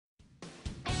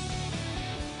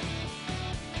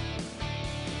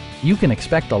You can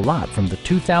expect a lot from the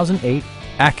 2008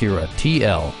 Acura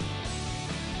TL.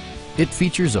 It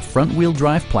features a front-wheel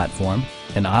drive platform,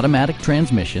 an automatic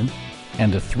transmission,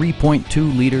 and a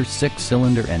 3.2-liter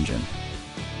six-cylinder engine.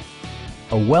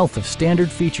 A wealth of standard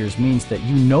features means that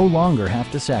you no longer have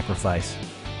to sacrifice,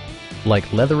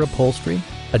 like leather upholstery,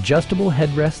 adjustable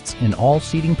headrests in all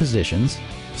seating positions,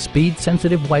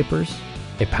 speed-sensitive wipers,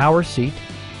 a power seat,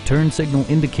 turn signal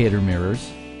indicator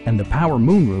mirrors, and the power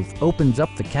moonroof opens up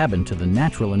the cabin to the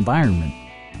natural environment.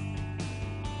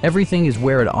 Everything is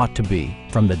where it ought to be,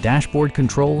 from the dashboard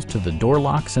controls to the door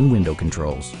locks and window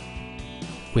controls.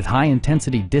 With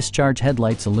high-intensity discharge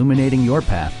headlights illuminating your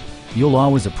path, you'll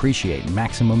always appreciate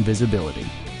maximum visibility.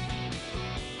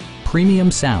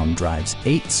 Premium sound drives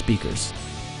 8 speakers,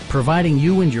 providing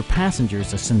you and your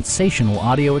passengers a sensational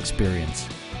audio experience.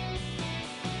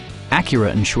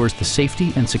 Acura ensures the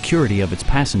safety and security of its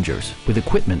passengers with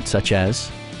equipment such as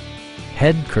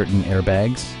head curtain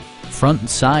airbags, front and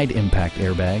side impact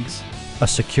airbags, a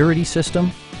security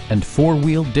system, and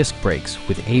 4-wheel disc brakes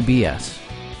with ABS.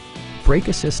 Brake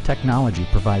Assist technology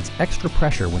provides extra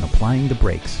pressure when applying the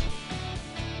brakes.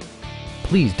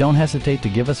 Please don't hesitate to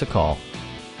give us a call.